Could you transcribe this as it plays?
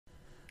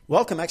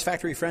Welcome, X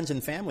Factory friends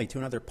and family, to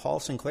another Paul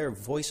Sinclair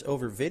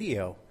voiceover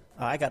video.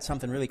 I got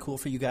something really cool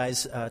for you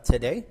guys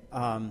today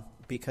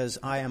because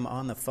I am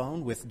on the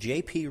phone with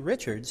JP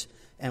Richards,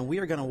 and we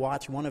are going to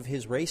watch one of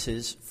his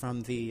races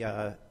from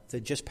the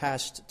just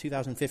past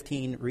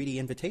 2015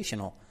 Reedy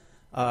Invitational.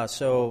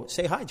 So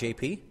say hi,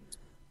 JP.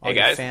 All hey,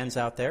 guys. Your fans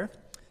out there.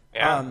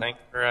 Yeah, thanks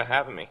for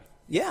having me.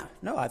 Yeah,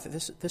 no,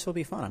 this will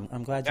be fun.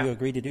 I'm glad you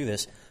agreed to do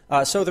this.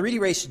 So the Reedy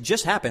race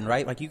just happened,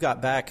 right? Like you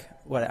got back,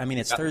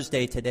 it's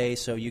Thursday today,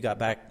 so you got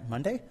back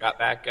Monday? Got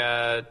back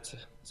at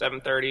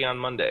 7:30 on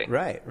Monday.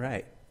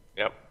 Right.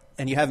 Yep.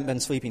 And you haven't been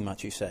sleeping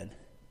much, you said.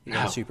 You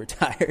No. were super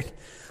tired.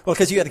 Well,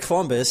 because you had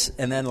Columbus,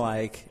 and then,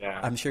 Yeah.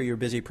 I'm sure you were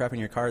busy prepping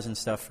your cars and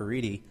stuff for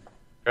Reedy.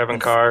 Prepping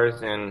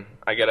cars, and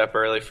I get up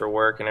early for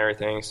work and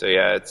everything, so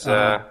it's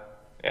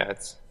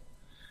it's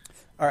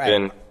All right.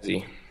 been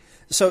busy.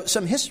 So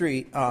some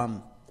history.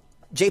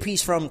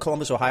 JP's from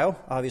Columbus, Ohio.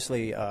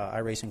 Obviously, I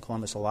race in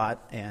Columbus a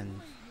lot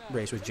and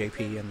race with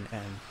JP. And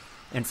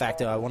in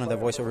fact, one of the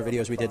voiceover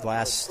videos we did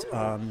last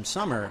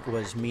summer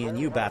was me and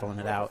you battling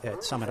it out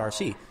at Summit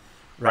RC,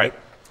 right?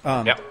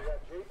 Yep.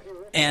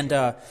 And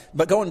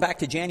but going back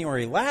to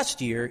January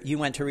last year, you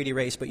went to Reedy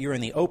Race, but you were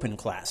in the open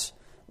class,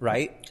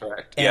 right?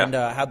 Correct. And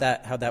how'd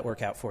that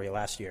work out for you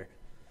last year?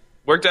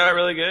 Worked out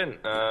really good.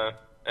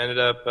 Ended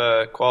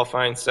up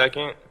qualifying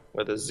second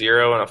with a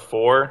 0 and a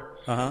 4.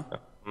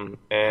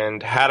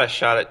 And had a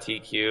shot at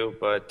TQ,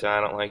 but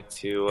I don't like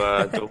to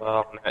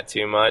dwell on that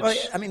too much. Well,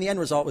 I mean, the end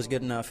result was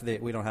good enough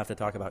that we don't have to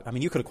talk about. I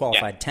mean, you could have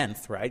qualified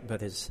 10th, right?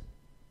 But as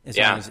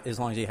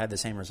long as you had the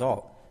same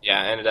result. Yeah,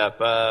 I ended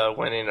up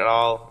winning it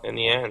all in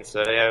the end.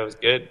 So yeah, it was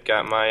good.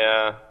 Got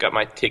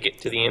my ticket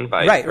to the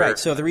invite. Right.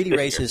 So the Reedy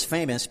race is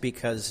famous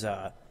because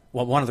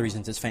one of the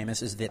reasons it's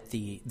famous is that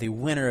the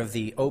winner of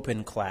the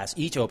open class,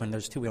 each open,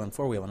 there's 2-wheel and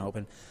 4-wheel in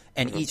open,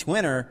 and each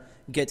winner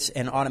gets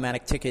an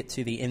automatic ticket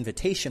to the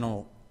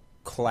invitational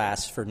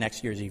class for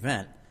next year's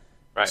event.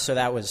 Right. So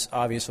that was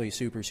obviously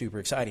super, super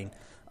exciting.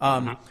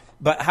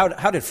 But how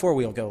did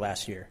 4-wheel go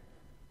last year?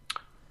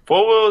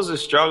 4-wheel was a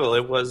struggle.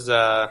 It was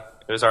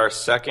our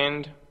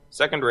second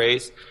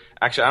race.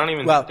 Actually, I don't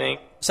even think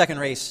second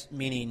race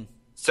meaning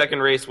second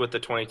race with the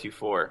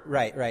 22.4.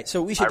 Right.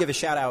 So we should give a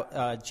shout out,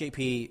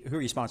 JP. Who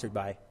are you sponsored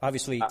by?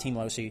 Obviously, Team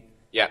Losi.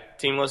 Yeah,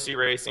 Team Losi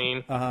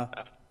Racing.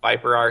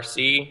 Viper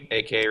RC,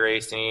 AK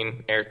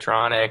Racing,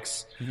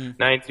 Airtronics,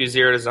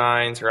 920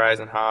 Designs,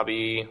 Horizon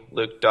Hobby,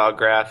 Luke Dog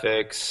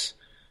Graphics,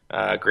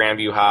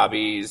 Grandview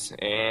Hobbies,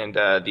 and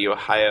the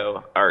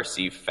Ohio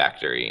RC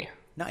Factory.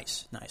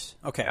 Nice.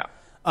 Okay.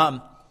 Yeah.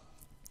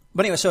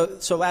 But anyway,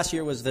 so last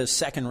year was the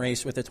second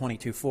race with the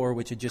 22.4,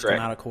 which had just come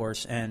out of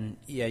course, and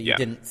you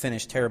didn't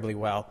finish terribly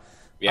well.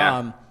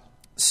 Yeah.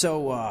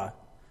 So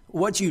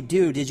what'd you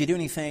do? Did you do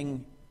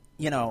anything?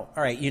 All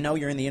right,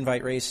 you're in the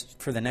invite race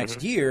for the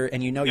next year,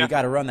 and you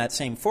got to run that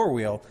same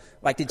 4-wheel.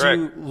 Like, did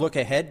you look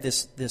ahead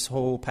this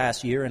whole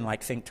past year and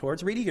think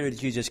towards Reedy, or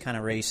did you just kind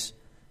of race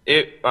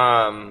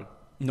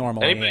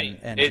normally?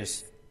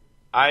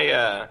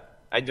 I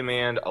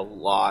demand a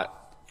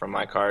lot from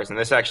my cars, and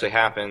this actually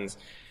happens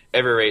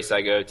every race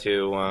I go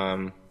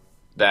to.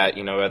 That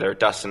whether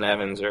Dustin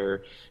Evans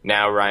or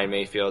now Ryan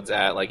Mayfield's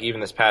at. Like even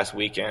this past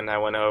weekend, I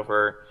went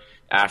over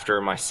after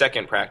my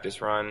second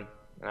practice run.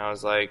 And I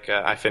was like,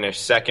 I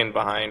finished second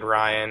behind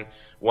Ryan,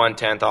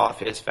 1/10 off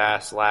his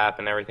fast lap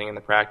and everything in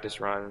the practice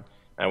run.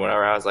 And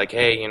whenever I was like,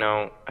 hey,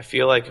 I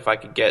feel like if I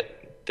could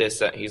get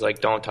this, he's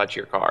like, don't touch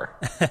your car.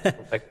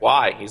 Like,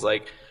 why? He's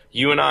like,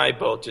 you and I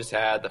both just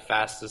had the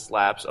fastest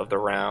laps of the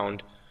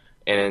round.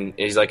 And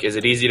he's like, is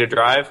it easy to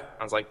drive?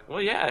 I was like,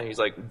 well, yeah. He's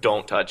like,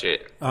 don't touch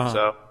it.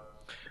 So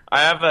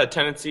I have a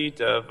tendency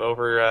to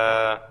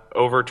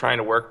over trying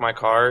to work my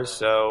cars.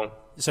 So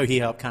he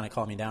helped kind of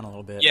calm me down a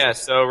little bit. Yeah,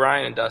 so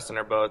Ryan and Dustin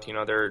are both,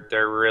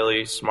 they're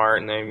really smart,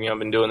 and they've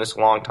been doing this a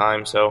long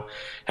time. So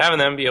having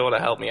them be able to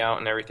help me out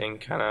and everything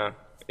kind of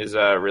is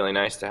really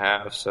nice to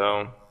have.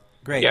 So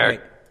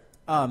great.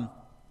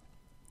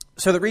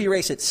 So the Reedy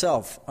race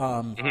itself,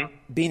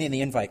 being in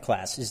the invite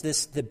class, is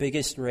this the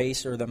biggest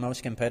race or the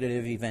most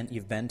competitive event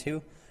you've been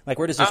to? Like,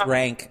 where does this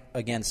rank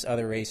against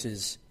other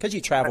races? Because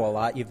you travel a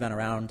lot, you've been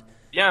around.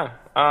 Yeah,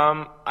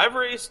 I've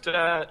raced.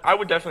 I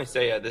would definitely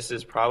say this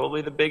is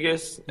probably the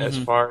biggest as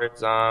far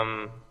as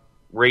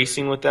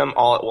racing with them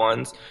all at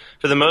once.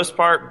 For the most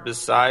part,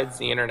 besides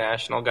the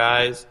international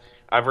guys,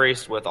 I've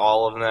raced with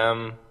all of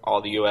them,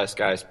 all the U.S.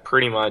 guys,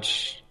 pretty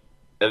much.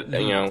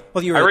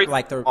 Well, you were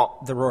like the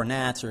Roar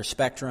Nats or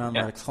Spectrum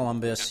or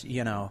Columbus,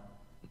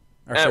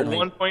 At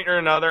one point or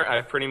another,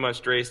 I've pretty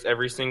much raced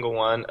every single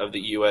one of the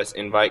U.S.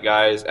 invite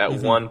guys at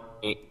one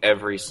point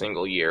every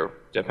single year,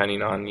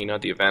 depending on,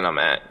 the event I'm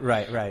at.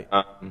 Right.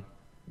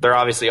 They're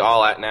obviously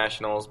all at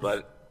nationals,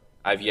 but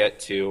I've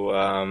yet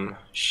to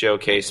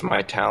showcase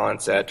my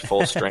talents at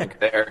full strength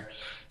there.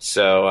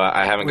 So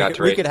I haven't got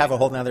to race. We could have a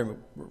whole nother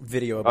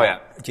video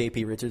about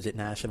JP Richards at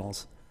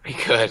nationals. We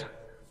could.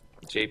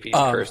 JP's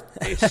first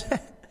race.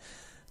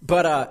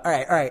 But all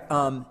right.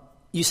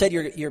 You said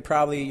you're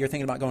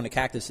thinking about going to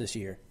Cactus this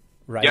year,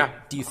 right? Yeah.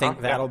 Do you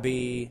think that'll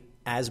be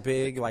as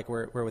big? Like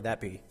where would that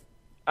be?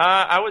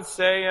 I would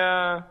say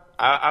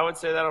I would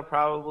say that'll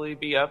probably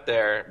be up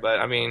there. But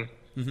I mean,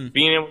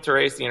 being able to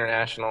race the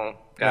international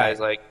guys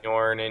like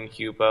Yorn and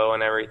Hupo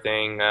and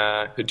everything,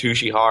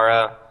 Hatushi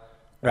Hara.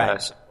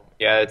 Right. So,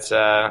 yeah, it's.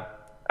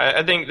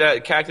 I think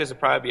that Cactus will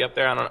probably be up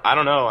there. I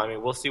don't know. I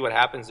mean, we'll see what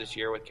happens this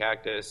year with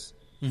Cactus,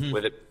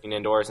 with it being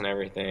indoors and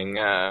everything.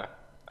 I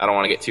don't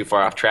want to get too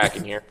far off track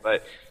in here,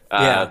 but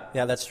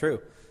yeah, that's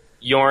true.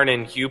 Yorn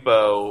and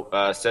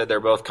Hupo said they're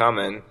both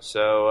coming.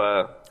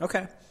 So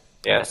okay.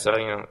 Yeah,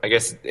 so I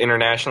guess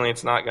internationally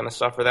it's not going to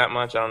suffer that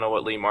much. I don't know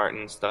what Lee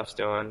Martin's stuff's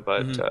doing,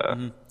 but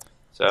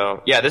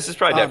so yeah, this is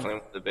probably definitely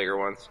one of the bigger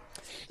ones.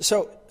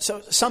 So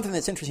something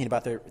that's interesting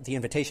about the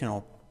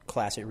Invitational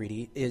class at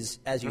Reedy is,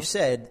 as you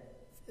said,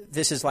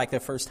 this is like the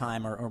first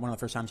time or one of the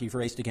first times you've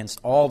raced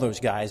against all those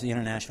guys, the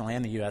international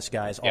and the U.S.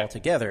 guys, all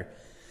together.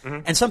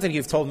 And something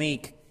you've told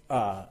me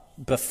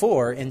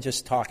before in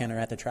just talking or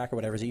at the track or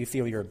whatever is that you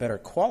feel you're a better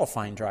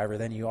qualifying driver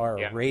than you are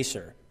a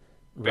racer.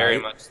 Right? Very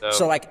much so.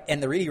 So,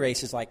 and the Reedy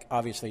race is,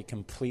 obviously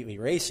completely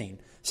racing.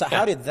 So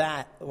how did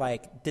that,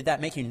 did that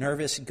make you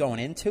nervous going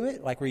into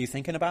it? Were you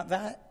thinking about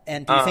that?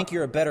 And do you think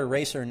you're a better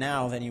racer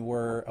now than you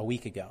were a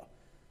week ago?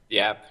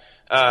 Yeah.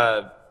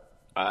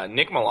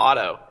 Nick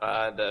Mulatto,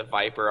 the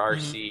Viper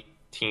RC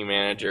team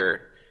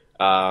manager,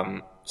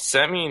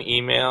 sent me an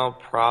email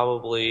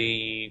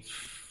probably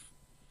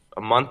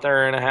a month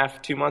and a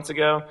half, 2 months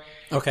ago.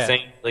 Okay.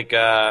 Saying,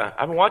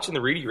 I've been watching the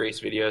Reedy Race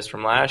videos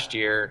from last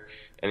year,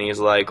 and he's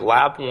like,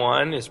 lap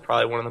 1 is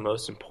probably one of the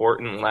most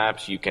important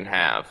laps you can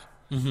have.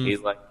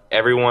 He's like,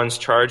 everyone's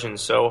charging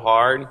so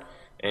hard,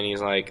 and he's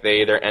like,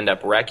 they either end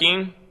up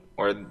wrecking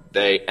or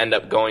they end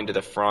up going to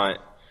the front.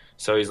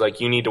 So he's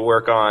like, you need to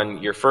work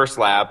on your first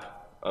lap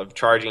of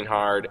charging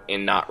hard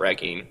and not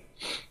wrecking.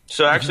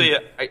 So actually,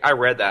 I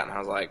read that, and I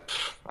was like,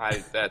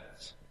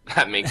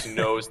 that makes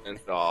no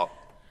sense at all.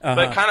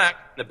 But kind of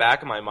in the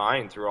back of my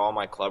mind through all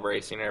my club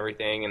racing and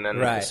everything, and then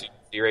the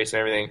CC race and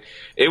everything,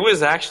 it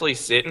was actually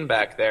sitting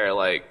back there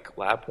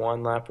lap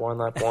 1, lap 1,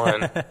 lap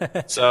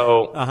 1.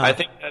 So I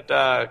think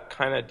that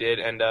kind of did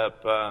end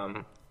up.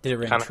 Did it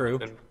ring true?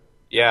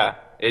 Yeah,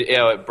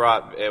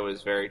 it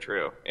was very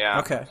true. Yeah.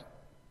 Okay.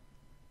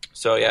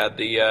 So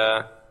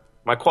yeah,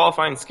 my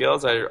qualifying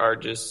skills are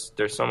just,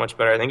 they're so much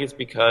better. I think it's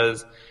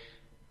because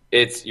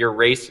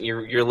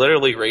you're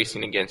literally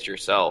racing against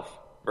yourself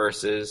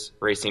versus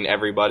racing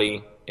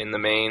everybody in the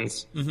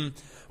mains.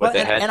 Well,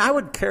 and I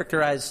would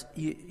characterize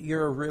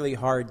you're a really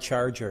hard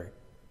charger.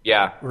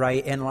 Yeah.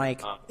 Right?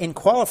 And in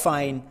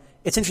qualifying,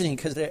 it's interesting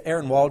because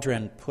Aaron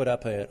Waldron put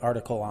up an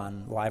article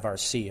on Live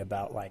RC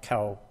about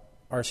how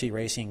RC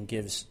racing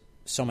gives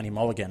so many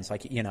mulligans.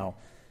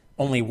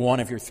 Only one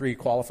of your 3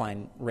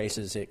 qualifying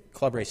races at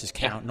club races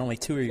count, and only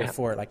 2 of your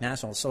 4 at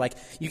nationals. So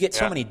you get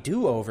so many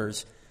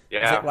do-overs.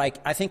 Yeah.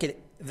 That, I think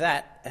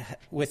that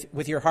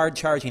with your hard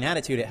charging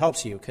attitude, it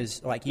helps you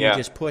because you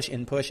just push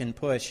and push and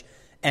push,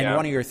 and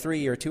one of your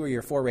 3 or 2 of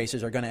your 4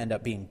 races are going to end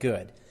up being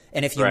good.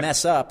 And if you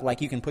mess up,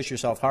 you can push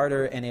yourself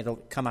harder and it'll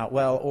come out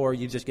well, or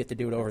you just get to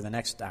do it over the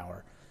next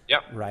hour.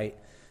 Yep. Right.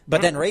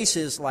 But then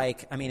races,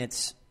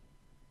 it's,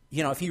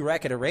 if you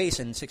wreck at a race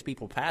and 6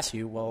 people pass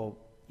you, well,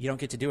 you don't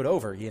get to do it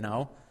over,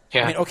 Yeah.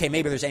 Okay,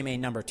 maybe there's A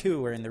main number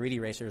 2 or in the Reedy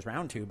Racers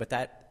round 2, but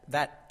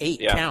that 8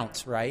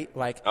 counts, right?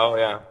 Oh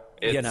yeah.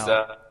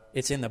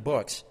 It's in the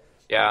books.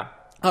 Yeah.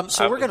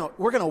 So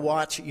we're gonna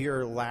watch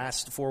your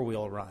last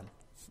 4-wheel run,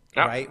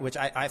 right? Which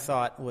I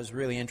thought was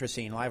really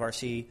interesting. Live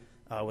RC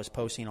was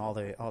posting all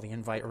the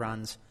invite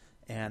runs,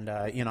 and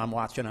I'm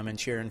watching them and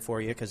cheering for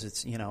you because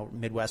it's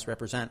Midwest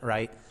represent,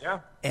 right?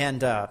 Yeah.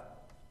 And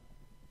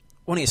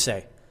what do you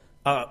say?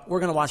 We're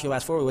going to watch your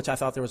last 4-wheel, which I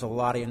thought there was a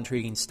lot of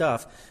intriguing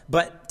stuff.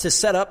 But to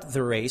set up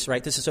the race,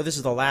 right? This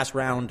is the last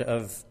round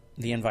of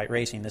the invite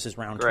racing. This is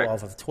round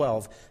 12 of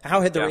 12.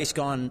 How had the race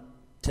gone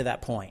to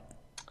that point?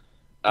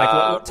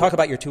 Talk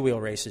about your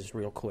 2-wheel races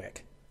real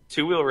quick.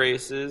 2-wheel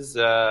races.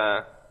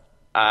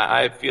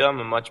 I feel I'm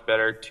a much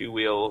better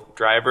 2-wheel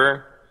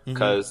driver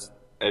because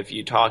if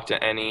you talk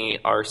to any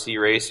RC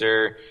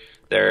racer,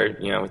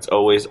 it's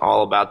always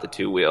all about the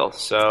 2-wheel.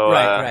 So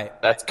right.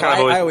 That's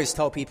kind of. I always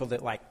tell people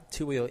that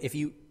 2-wheel. If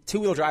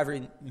 2-wheel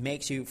driving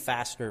makes you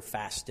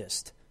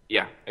fastest.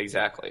 Yeah,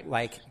 exactly.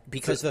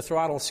 Because the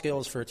throttle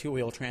skills for a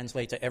 2-wheel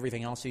translate to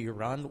everything else that you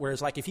run.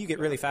 Whereas if you get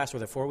really fast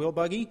with a 4-wheel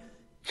buggy,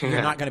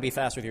 you're not going to be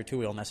fast with your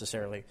 2-wheel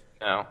necessarily.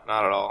 No,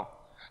 not at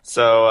all.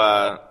 So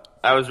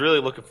I was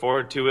really looking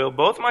forward to 2-wheel.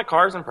 Both my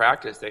cars in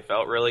practice, they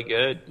felt really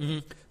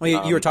good.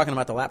 Well, you were talking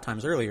about the lap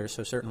times earlier,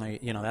 so certainly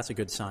that's a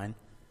good sign.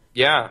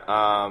 Yeah.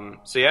 My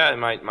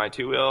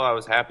 2-wheel I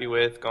was happy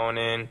with going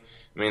in.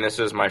 I mean, this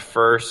was my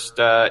first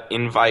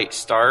invite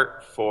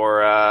start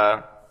for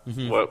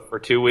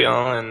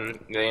 2-wheel and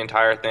the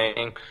entire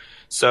thing.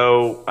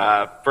 So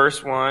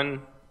first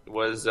one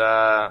was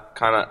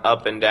kind of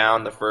up and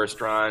down the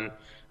first run.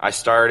 I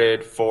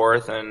started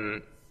 4th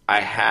and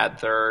I had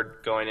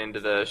 3rd going into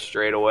the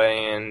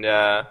straightaway and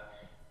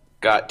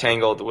got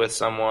tangled with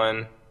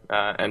someone.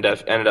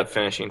 Ended up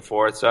finishing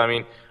 4th. So I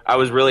mean, I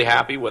was really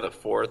happy with a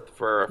 4th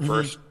for a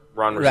first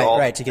run result.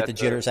 Right, to get the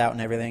jitters out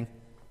and everything.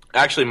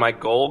 Actually, my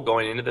goal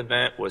going into the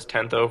event was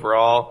 10th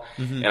overall,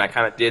 and I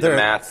kind of did the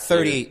math.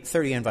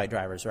 30 invite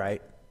drivers,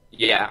 right?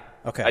 Yeah.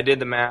 Okay. I did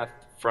the math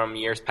from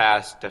years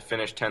past to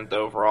finish 10th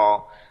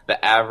overall.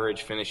 The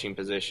average finishing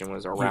position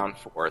was around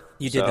 4th.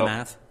 You did the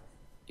math?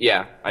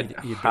 Yeah.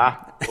 You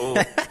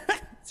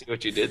See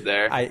what you did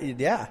there.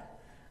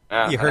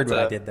 You heard what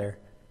I did there.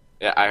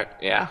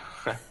 Yeah.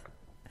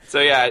 So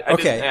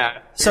yeah.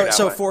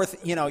 So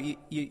fourth,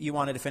 you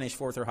wanted to finish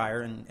fourth or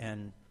higher, and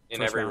in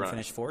first every round run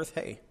finished fourth.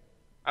 Hey,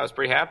 I was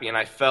pretty happy, and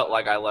I felt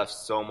like I left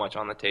so much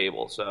on the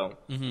table. So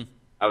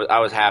I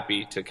was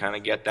happy to kind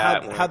of get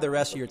that. How'd the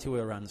rest of your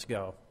two-wheel runs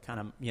go? Kind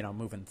of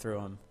moving through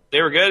them.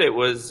 They were good. It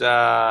was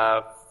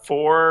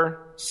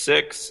 4,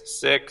 6,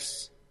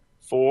 6,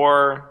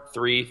 4,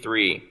 3,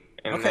 3,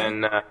 and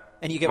then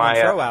and you get one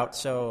throw out.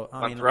 So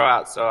throw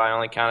out. So I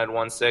only counted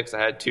 1 6.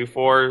 I had 2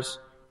 4s,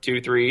 2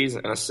 3s,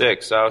 and a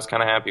 6. So I was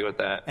kind of happy with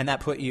that. And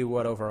that put you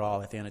what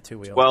overall at the end of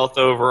two-wheel? 12th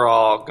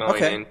overall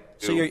going in.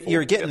 So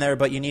you're getting there,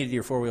 but you needed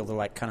your four-wheel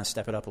to kind of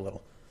step it up a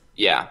little.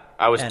 Yeah,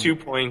 I was 2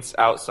 points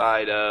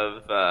outside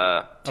of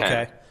 10.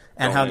 Okay.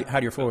 And how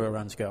do your four-wheel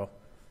runs go?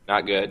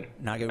 Not good.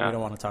 Not good. No. We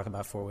don't want to talk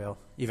about four-wheel,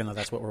 even though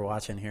that's what we're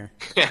watching here.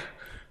 Yeah.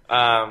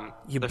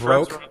 You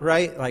broke,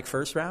 right? Like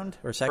first round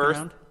or second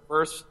round?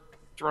 First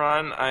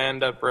run, I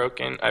ended up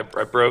broken. I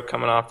broke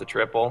coming off the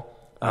triple,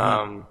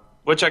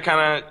 which I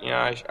kind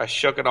of, I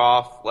shook it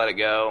off, let it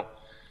go.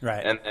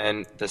 Right. And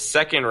then the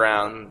second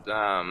round,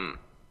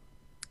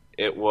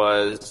 it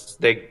was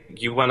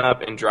you went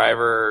up in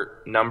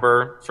driver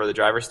number for the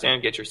driver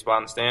stand, get your spot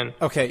in the stand.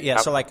 Okay, yeah.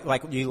 So like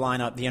you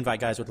line up, the invite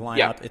guys would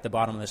line up at the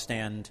bottom of the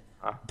stand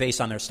based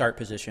on their start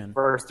position.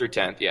 1st through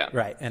 10th, yeah.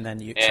 Right, and then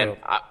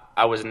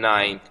I was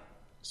 9th,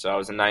 so I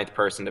was the 9th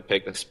person to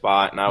pick the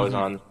spot, and I was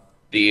on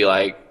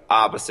the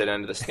opposite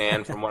end of the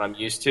stand from what I'm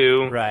used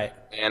to. Right.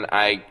 And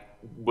I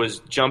was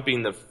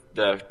jumping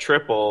the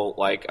triple,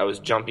 I was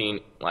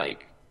jumping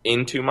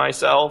into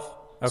myself.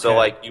 Okay.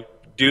 So you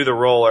do the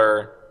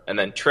roller and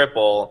then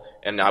triple,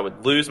 and I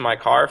would lose my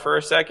car for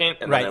a second.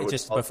 And right, then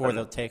just before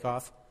the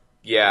takeoff?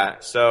 Yeah,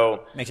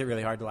 so... Makes it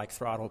really hard to,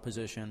 throttle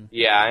position.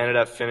 Yeah, I ended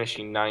up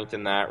finishing 9th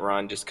in that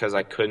run just because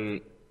I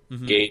couldn't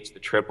gauge the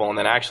triple. And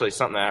then actually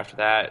something after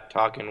that,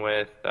 talking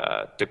with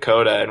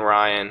Dakota and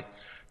Ryan,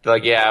 they're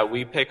like, yeah,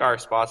 we pick our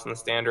spots in the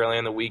stand early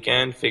in the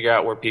weekend, figure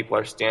out where people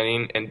are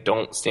standing, and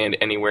don't stand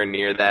anywhere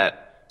near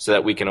that so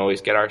that we can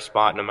always get our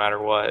spot no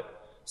matter what.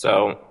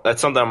 So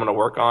that's something I'm going to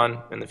work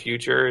on in the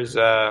future.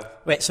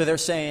 Wait, so they're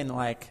saying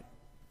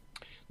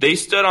they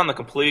stood on the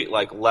complete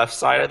left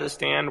side of the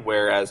stand,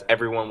 whereas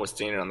everyone was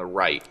standing on the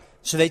right.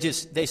 So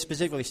they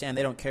specifically stand.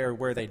 They don't care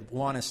where they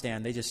want to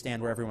stand. They just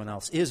stand where everyone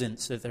else isn't,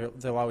 so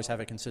they'll always have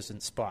a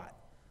consistent spot.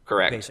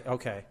 Correct. Basically.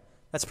 Okay,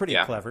 that's pretty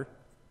clever.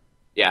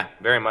 Yeah,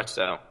 very much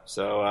so.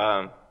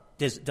 So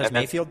does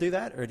Mayfield do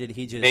that, or did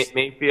he just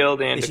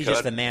Mayfield and is Dakota, he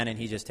just the man and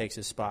he just takes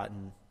his spot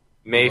and?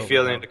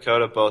 Mayfield and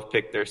Dakota both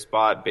picked their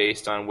spot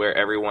based on where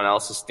everyone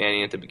else is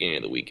standing at the beginning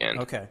of the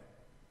weekend. Okay.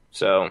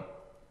 So,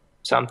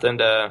 something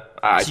to...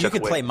 so you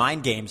could play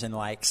mind games and,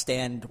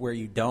 stand where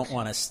you don't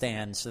want to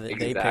stand so that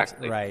they pick...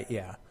 Right,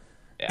 yeah.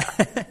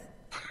 Yeah.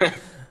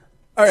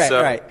 All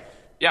right.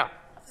 Yeah.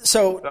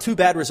 So, 2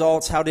 bad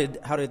results. How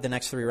did the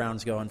next 3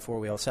 rounds go in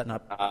four-wheel, setting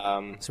up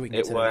so we can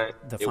get to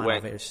the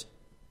final phase?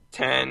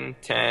 10,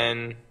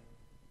 10,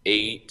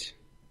 8,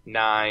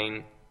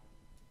 9...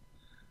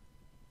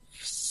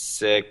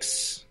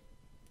 6,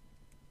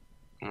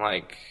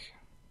 5,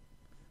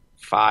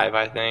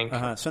 I think.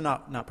 So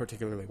not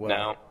particularly well.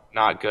 No,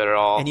 not good at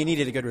all. And you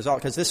needed a good result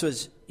because this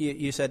was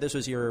you said this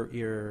was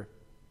your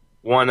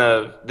one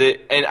of the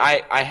and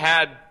I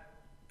had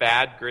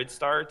bad grid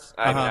starts.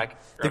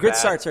 The grid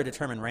starts are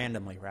determined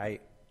randomly,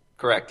 right?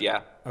 Correct.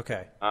 Yeah.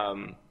 Okay.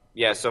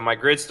 Yeah. So my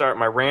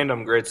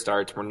random grid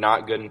starts were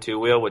not good in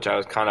two-wheel, which I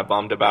was kind of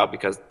bummed about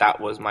because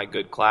that was my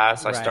good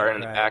class. I started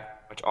in the back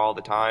much all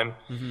the time.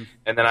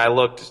 And then I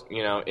looked,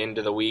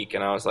 into the week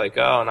and I was like,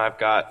 oh, and I've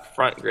got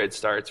front grid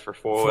starts for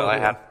four-wheel. I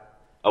have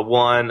a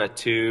 1, a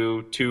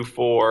 2, 2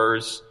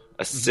 4s,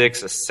 a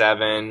 6, a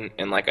 7,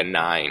 and a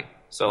 9.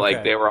 So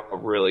they were all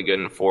really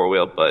good in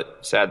four-wheel,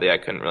 but sadly I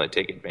couldn't really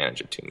take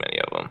advantage of too many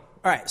of them.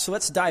 All right, so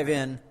let's dive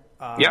in.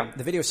 Yeah.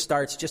 The video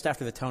starts just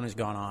after the tone has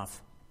gone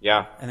off.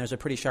 Yeah. And there's a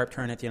pretty sharp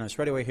turn at the end of the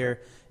straightaway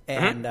here.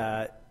 And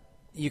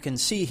you can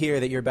see here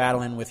that you're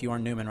battling with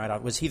Jorn Newman right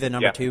off. Was he the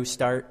number 2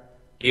 start?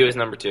 He was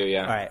number 2,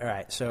 yeah. All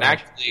right. So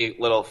actually,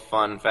 little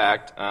fun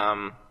fact: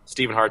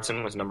 Stephen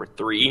Hartson was number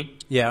 3.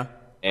 Yeah.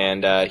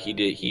 And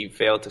he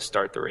failed to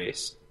start the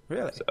race.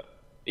 Really? So,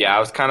 yeah, it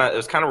was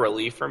kind of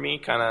relief for me,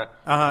 kind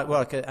of.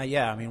 World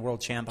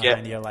champ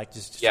behind you,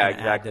 just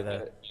exactly. add to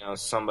the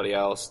somebody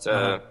else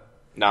to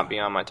not be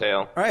on my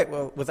tail. All right.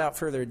 Well, without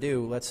further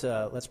ado, let's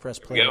press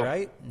play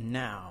right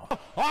now.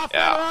 Off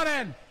and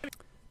running.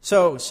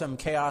 So some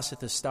chaos at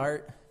the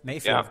start.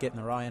 Mayfield getting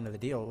the raw end of the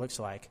deal, it looks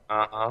like.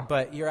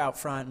 But you're out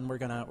front, and we're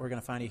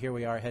gonna find you. Here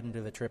we are heading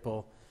to the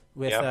triple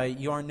with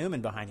Jorn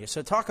Newman behind you.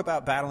 So talk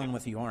about battling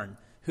with Jorn,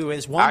 who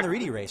has won the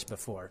Reedy race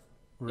before.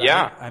 Right?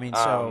 Yeah. I mean,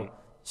 so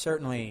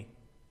certainly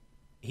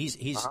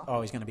He's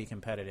always going to be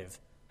competitive.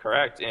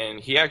 Correct,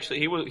 and he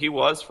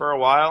was for a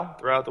while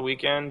throughout the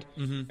weekend,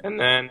 and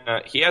then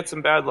he had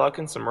some bad luck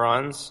in some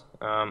runs.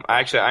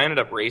 I ended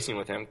up racing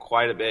with him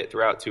quite a bit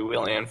throughout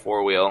 2-wheel and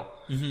 4-wheel.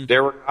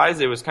 There were guys,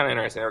 it was kind of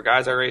interesting. There were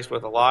guys I raced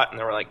with a lot, and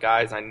there were like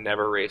guys I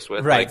never raced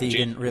with. Right, like, that you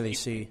didn't really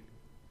see.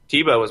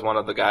 Tebow was one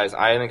of the guys.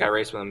 I think I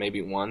raced with him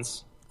maybe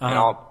once in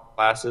all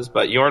classes,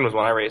 but Jorn was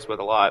one I raced with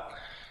a lot.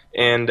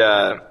 And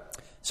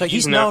so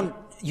he's known.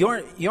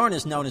 Jorn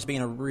is known as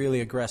being a really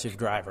aggressive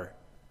driver.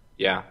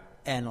 Yeah.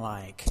 And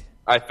like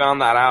I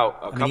found that out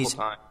a couple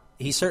times.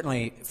 He's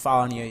certainly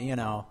following you. You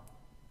know,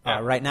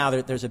 right now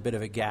there's a bit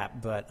of a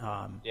gap, but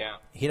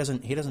he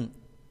doesn't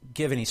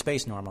give any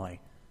space normally.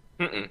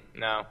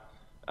 No.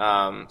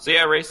 So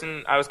yeah,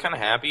 racing. I was kind of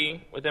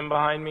happy with him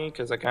behind me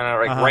because I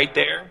kind of right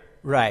there.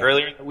 Right.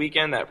 Earlier in the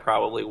weekend, that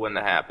probably wouldn't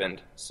have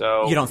happened.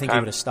 So you don't think he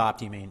would have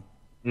stopped? You mean?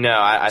 No,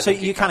 I so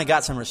think you kind of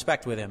got some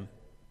respect with him.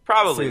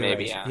 Probably,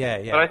 maybe, yeah.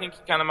 But I think he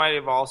kind of might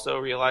have also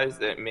realized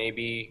that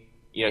maybe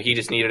he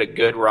just needed a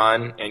good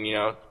run, and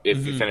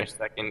if he finished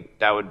second,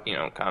 that would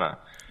kind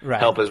of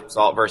help his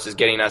result versus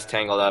getting us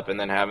tangled up and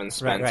then having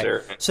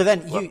Spencer. Right. So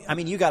then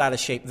you got out of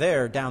shape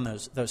there down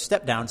those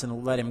step downs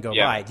and let him go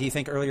by. Do you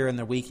think earlier in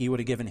the week you would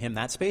have given him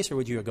that space, or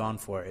would you have gone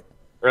for it?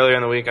 Earlier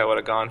in the week, I would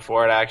have gone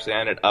for it. I actually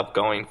ended up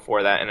going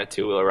for that in a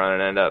 2-wheel run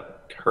and ended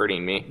up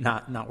hurting me.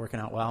 Not working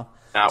out well.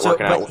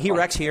 But he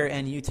wrecks here,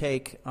 and you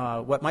take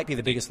what might be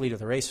the biggest lead of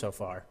the race so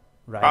far,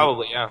 right?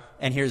 Probably, yeah.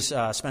 And here's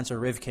Spencer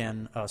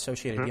Rivkin,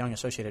 young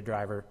associated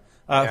driver,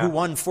 who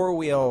won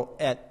 4-wheel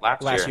at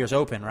last year's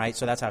Open, right?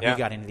 So that's how he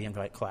got into the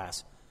invite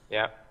class.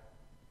 Yeah.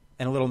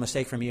 And a little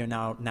mistake from you,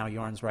 now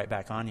Jorn's right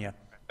back on you.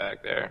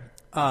 Back there.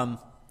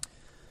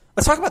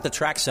 Let's talk about the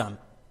track some,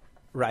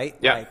 right?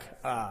 Yeah.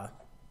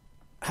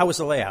 How was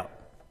the layout?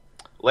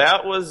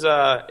 Layout was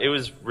it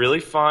was really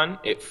fun.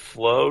 It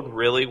flowed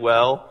really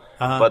well,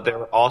 but there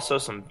were also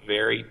some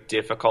very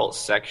difficult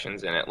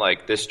sections in it.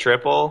 Like this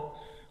triple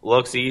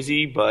looks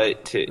easy,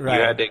 but you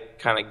had to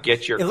kind of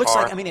get your car. It looks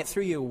like it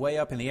threw you way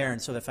up in the air,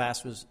 and so the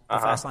fast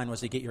line was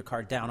to get your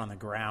car down on the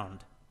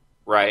ground.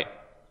 Right.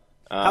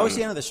 How was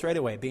the end of the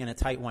straightaway being a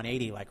tight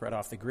 180, like right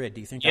off the grid?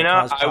 Do you think that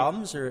caused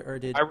problems, or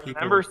did I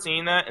remember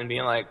seeing that and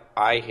being like,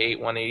 I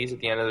hate 180s at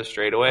the end of the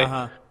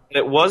straightaway.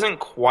 It wasn't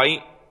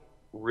quite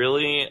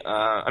really. It's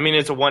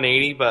a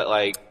 180,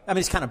 but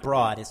it's kind of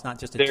broad. It's not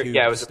just a tube.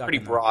 Yeah, it was a pretty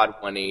broad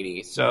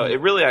 180, so it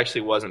really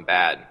actually wasn't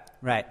bad.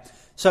 Right.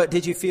 So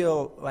did you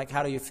feel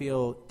how do you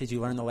feel? Did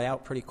you learn the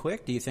layout pretty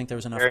quick? Do you think there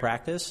was enough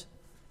practice?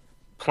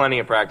 Plenty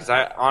of practice.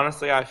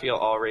 I feel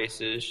all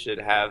races should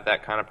have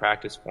that kind of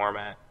practice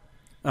format.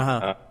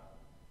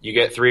 You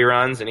get 3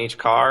 runs in each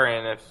car,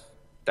 and if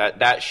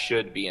that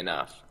should be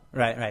enough.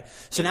 Right.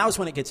 So now is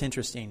when it gets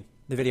interesting.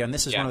 The video, and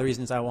this is one of the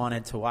reasons I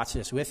wanted to watch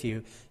this with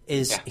you,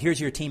 is here's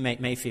your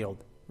teammate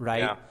Mayfield,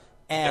 right? Yeah.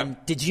 And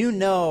did you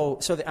know,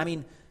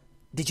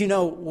 did you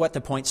know what the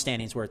point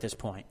standings were at this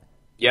point?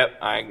 Yep,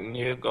 I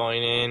knew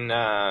going in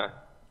the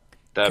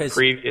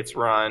previous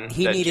run.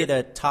 He needed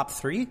a top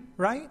 3,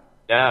 right?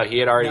 No, he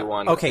had already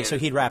won. Okay, so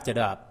he'd wrapped it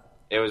up.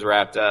 It was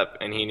wrapped up,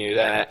 and he knew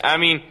that.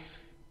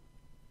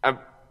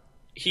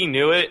 He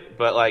knew it,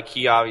 but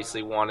he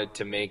obviously wanted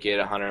to make it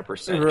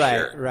 100%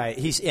 sure. Right.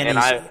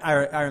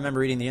 I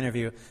remember reading the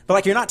interview,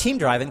 but you're not team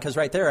driving because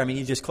right there,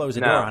 you just close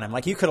the door on him.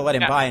 You could have let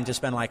him by and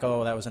just been like,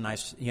 oh, that was a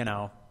nice,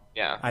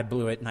 I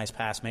blew it, nice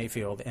pass,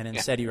 Mayfield, and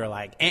instead you were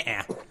like,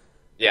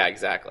 Yeah,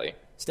 exactly.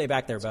 Stay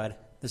back there, bud.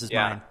 This is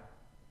mine.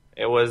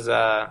 It was,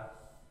 I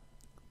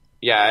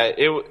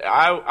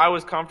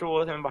was comfortable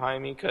with him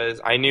behind me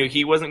because I knew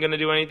he wasn't going to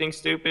do anything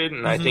stupid,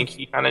 and I think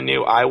he kind of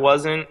knew I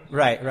wasn't.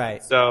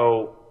 Right.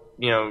 So,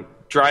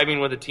 driving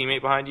with a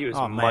teammate behind you is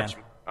much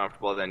more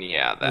comfortable than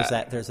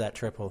that. There's that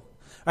triple. All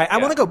right, I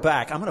want to go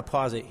back. I'm going to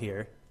pause it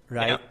here,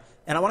 right? Yeah.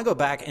 And I want to go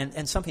back,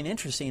 and something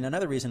interesting,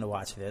 another reason to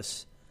watch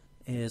this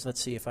is,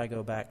 let's see if I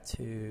go back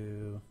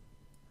to,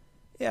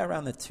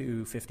 around the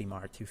 250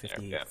 mark,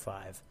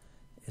 255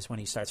 is when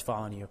he starts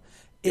following you.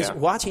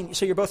 Watching,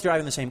 so you're both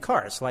driving the same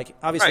cars.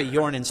 Obviously,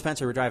 Jorn and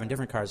Spencer were driving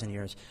different cars than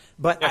yours.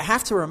 But I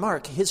have to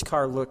remark, his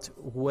car looked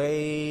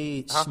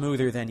way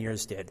smoother than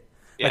yours did.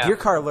 Your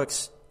car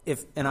looks...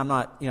 and I'm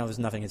not, there's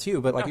nothing against you,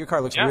 but your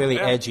car looks really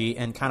edgy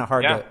and kind of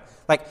hard to,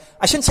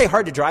 I shouldn't say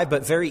hard to drive,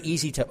 but very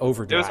easy to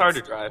overdrive. It was hard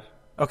to drive.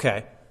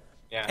 Okay.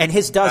 Yeah. And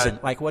his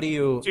doesn't. What do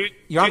you,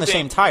 you're on the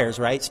same tires,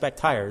 right? Spec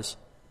tires.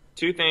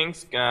 2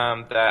 things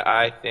that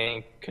I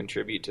think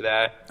contribute to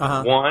that.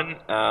 One,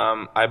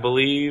 I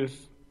believe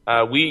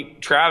I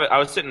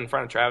was sitting in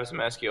front of Travis and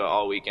Meschio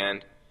all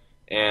weekend,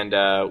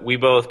 and we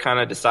both kind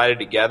of decided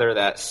together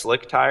that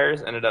slick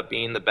tires ended up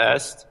being the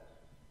best.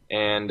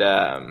 And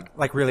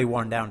really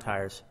worn down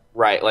tires.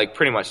 Right,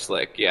 pretty much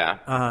slick,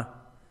 yeah.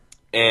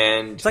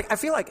 And it's I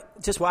feel like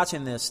just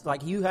watching this,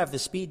 you have the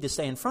speed to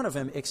stay in front of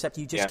him, except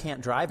you just can't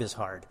drive as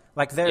hard.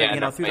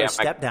 Through those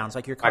step downs,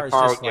 your car is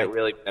just would get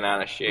really bent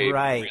out of shape.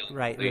 Right,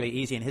 really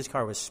easy, and his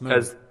car was smooth.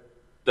 Because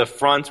the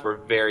fronts were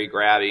very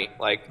grabby.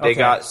 They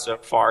got so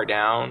far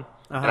down,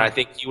 and I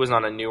think he was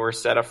on a newer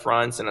set of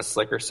fronts and a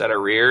slicker set of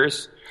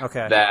rears.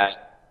 Okay.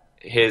 That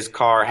his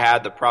car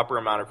had the proper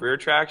amount of rear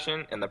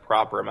traction and the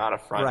proper amount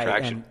of front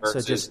traction. And so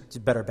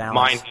just better balance.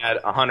 Mine had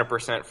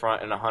 100%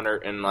 front and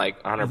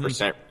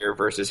 100% rear,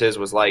 versus his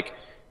was like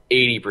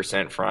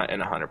 80% front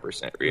and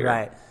 100% rear.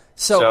 Right.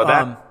 So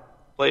that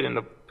played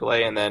into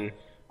play, and then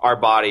our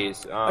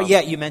bodies.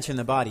 You mentioned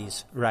the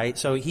bodies, right?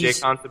 So J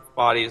Concept's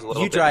body is a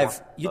little. You drive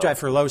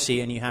for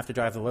Losi, and you have to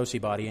drive the Losi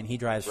body, and he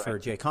drives for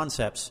J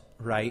Concepts,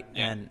 right?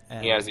 Yeah.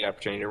 And he has the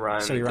opportunity to run.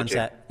 So he runs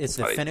that. It's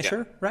the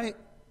finisher, right?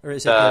 Or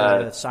is it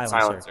the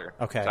silencer?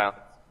 Okay.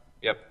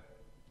 Yep.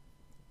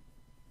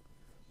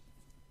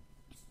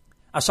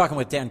 I was talking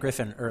with Dan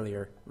Griffin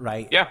earlier,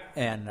 right? Yeah.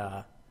 And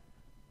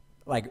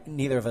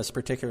neither of us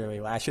particularly,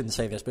 I shouldn't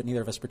say this, but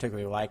neither of us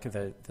particularly like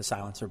the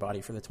silencer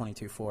body for the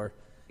 22.4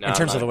 in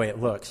terms of the way it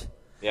looks.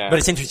 Yeah. But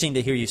it's interesting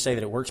to hear you say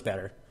that it works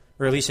better,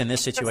 or at least in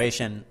this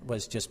situation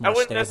was just more stable.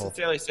 I wouldn't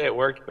necessarily say it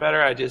worked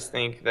better. I just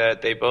think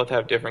that they both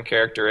have different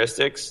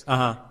characteristics.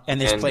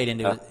 And this played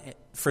into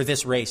for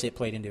this race, it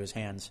played into his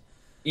hands.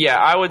 Yeah,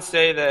 I would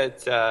say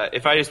that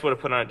if I just would have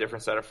put on a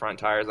different set of front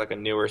tires, like a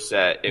newer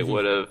set, I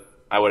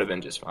would have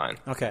been just fine.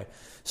 Okay,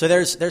 so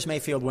there's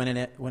Mayfield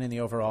winning the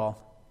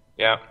overall.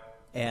 Yeah.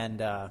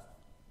 And how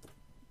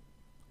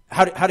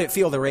did it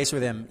feel to race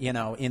with him?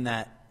 In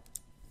that.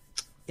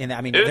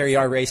 I mean, there you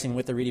are racing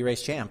with the Reedy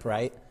Race champ,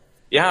 right?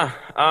 Yeah.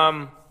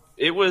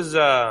 It was.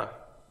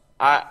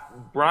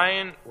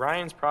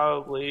 Ryan's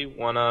probably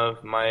one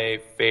of my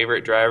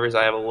favorite drivers.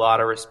 I have a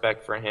lot of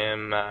respect for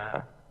him.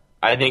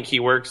 I think he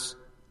works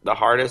the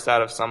hardest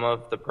out of some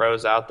of the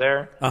pros out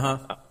there.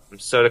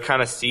 So to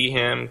kind of see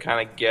him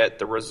kind of get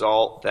the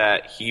result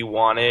that he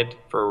wanted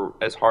for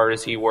as hard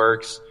as he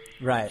works,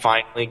 right?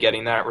 Finally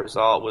getting that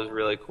result was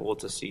really cool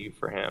to see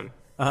for him.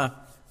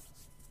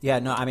 Yeah,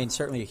 no, I mean,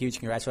 certainly a huge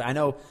congratulations. I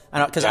know,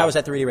 because I was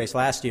at the Reedy Race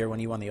last year when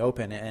he won the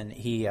Open, and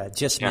he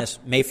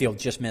Mayfield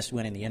just missed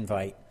winning the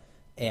invite,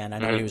 and I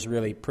know he was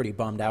really pretty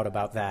bummed out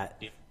about that,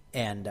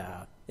 and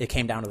it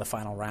came down to the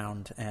final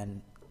round,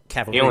 and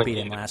Cavalier beat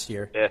him last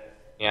year.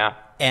 Yeah.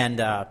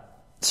 And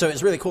so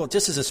it's really cool,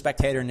 just as a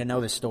spectator, and to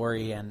know the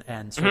story,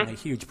 and certainly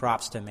huge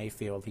props to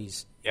Mayfield.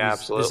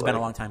 Absolutely. This has been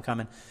a long time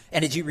coming.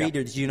 And did you read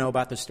or did you know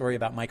about the story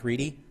about Mike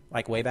Reedy,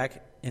 like way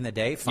back in the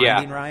day,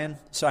 finding Ryan?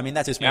 So, I mean,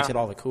 that just makes it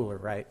all the cooler,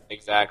 right?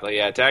 Exactly,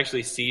 yeah. To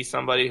actually see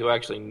somebody who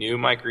actually knew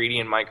Mike Reedy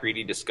and Mike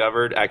Reedy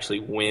discovered actually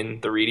win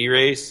the Reedy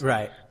race.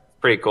 Right.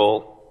 Pretty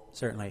cool.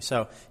 Certainly.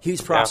 So,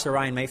 huge props to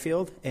Ryan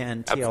Mayfield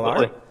and TLR.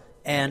 Absolutely.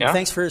 And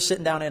thanks for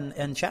sitting down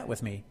and chat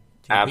with me,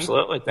 JP.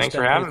 Absolutely. Thanks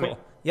for having me.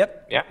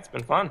 Yep. Yeah, it's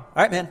been fun. All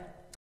right, man.